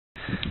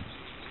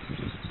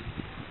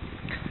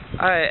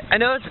Alright, I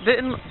know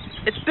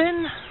it's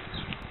been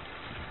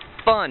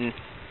fun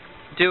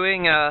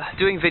doing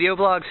video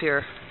blogs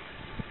here.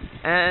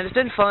 And it's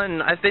been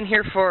fun. I've been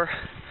here for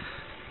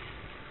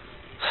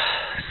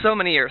so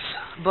many years.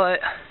 But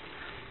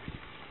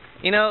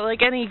you know,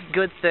 like any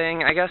good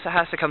thing, I guess it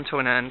has to come to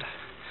an end.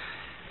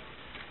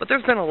 But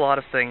there's been a lot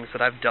of things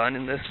that I've done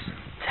in this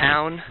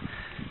town,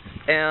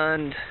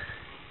 and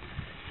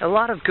a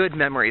lot of good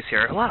memories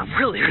here. A lot of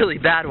really, really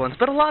bad ones,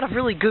 but a lot of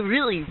really good,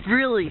 really,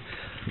 really,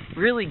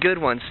 really good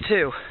ones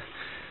too.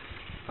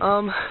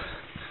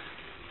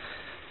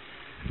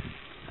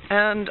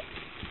 And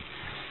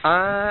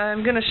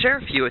I'm gonna share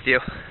a few with you.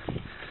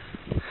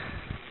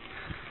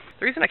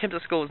 The reason I came to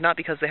school was not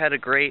because they had a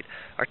great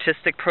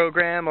artistic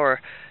program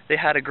or they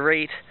had a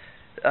great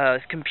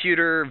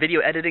computer video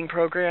editing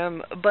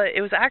program, but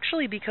it was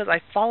actually because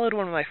I followed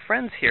one of my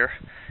friends here,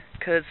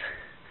 because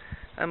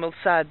I'm a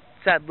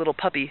sad little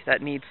puppy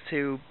that needs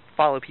to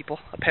follow people,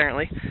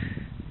 apparently.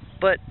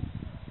 But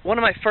one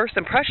of my first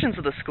impressions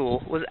of the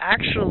school was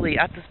actually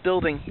at this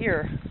building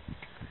here.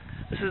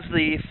 This is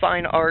the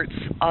Fine Arts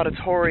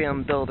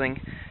Auditorium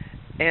building,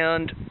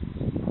 and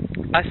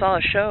I saw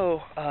a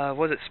show,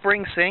 was it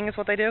Spring Sing is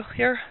what they do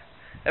here?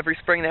 Every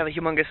spring they have a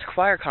humongous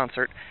choir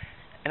concert,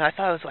 and I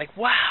thought, it was like,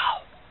 wow,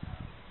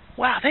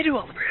 they do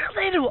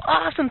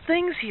awesome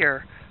things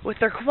here with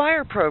their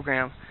choir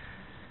program.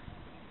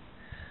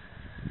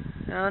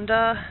 And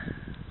that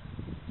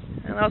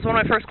was one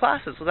of my first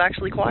classes, was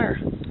actually choir.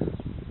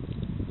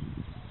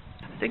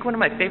 I think one of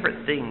my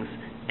favorite things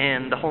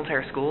in the whole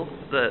entire school,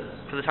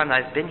 for the time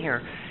that I've been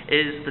here,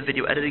 is the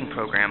video editing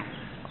program.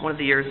 One of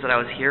the years that I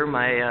was here,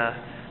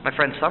 my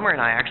friend Summer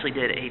and I actually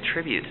did a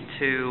tribute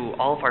to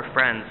all of our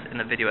friends in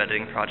the video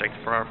editing project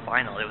for our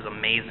final. It was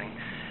amazing.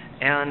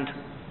 And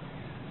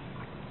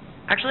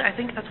actually, I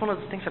think that's one of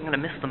the things I'm going to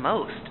miss the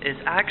most, is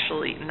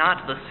actually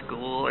not the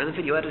school or the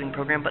video editing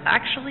program, but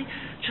actually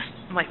just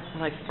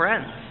my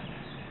friends.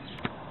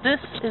 This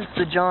is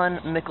the John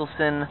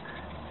Mickelson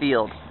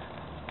Field.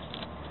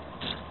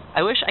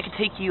 I wish I could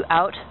take you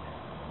out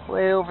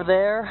way over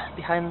there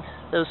behind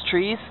those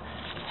trees,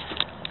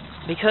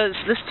 because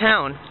this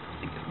town,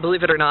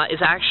 believe it or not, is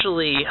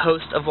actually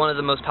host of one of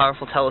the most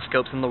powerful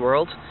telescopes in the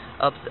world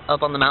up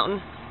on the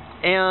mountain,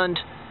 and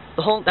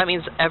that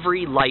means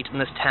every light in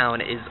this town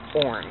is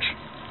orange.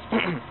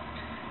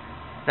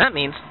 That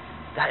means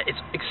that it's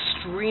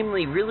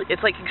extremely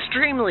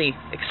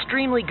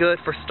good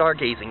for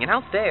stargazing. And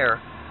out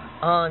there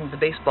on the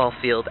baseball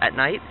field at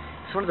night,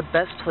 it's one of the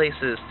best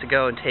places to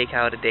go and take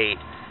out a date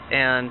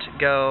and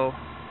go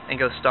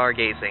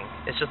stargazing.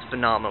 It's just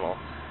phenomenal.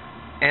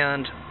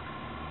 And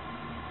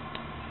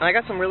I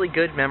got some really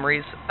good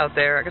memories out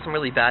there. I got some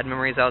really bad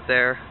memories out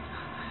there.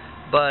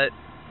 But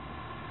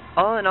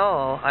all in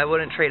all, I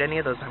wouldn't trade any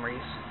of those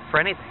memories for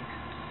anything.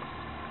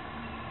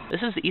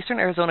 This is the Eastern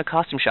Arizona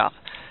Costume Shop.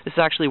 This is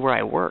actually where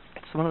I work.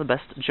 It's one of the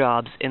best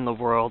jobs in the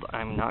world,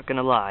 I'm not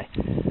gonna lie.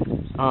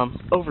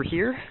 Over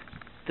here,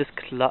 this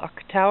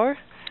clock tower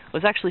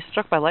was actually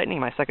struck by lightning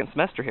my second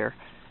semester here.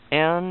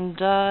 And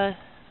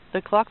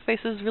the clock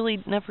faces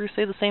really never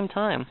say the same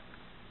time.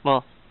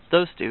 Well,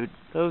 those two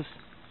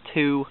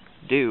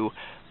do,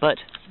 but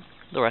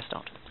the rest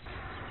don't.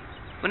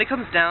 When it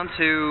comes down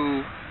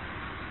to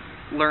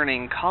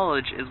learning,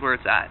 college is where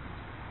it's at.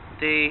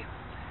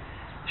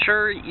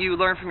 Sure, you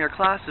learn from your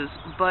classes,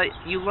 but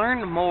you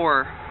learn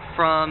more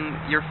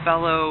from your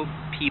fellow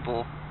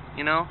people,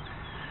 you know?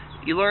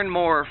 You learn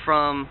more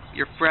from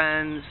your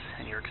friends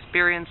and your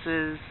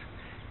experiences,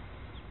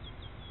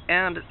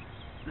 and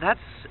that's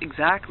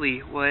exactly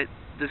what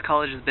this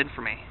college has been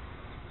for me.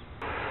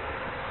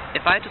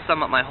 If I had to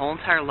sum up my whole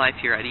entire life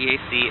here at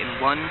EAC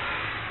in one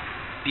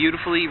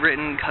beautifully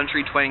written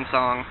country twang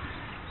song,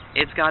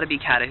 it's gotta be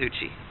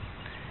Chattahoochee.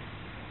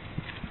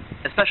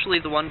 Especially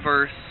the one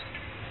verse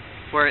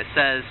where it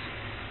says,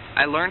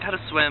 I learned how to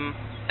swim,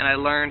 and I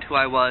learned who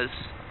I was,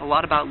 a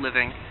lot about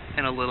living,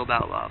 and a little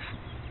about love.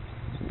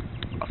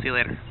 I'll see you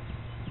later.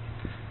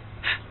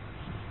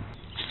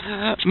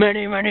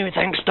 Many, many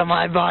thanks to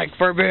my bike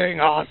for being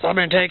awesome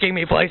and taking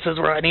me places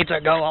where I need to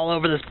go all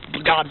over this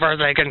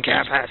godforsaken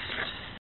campus.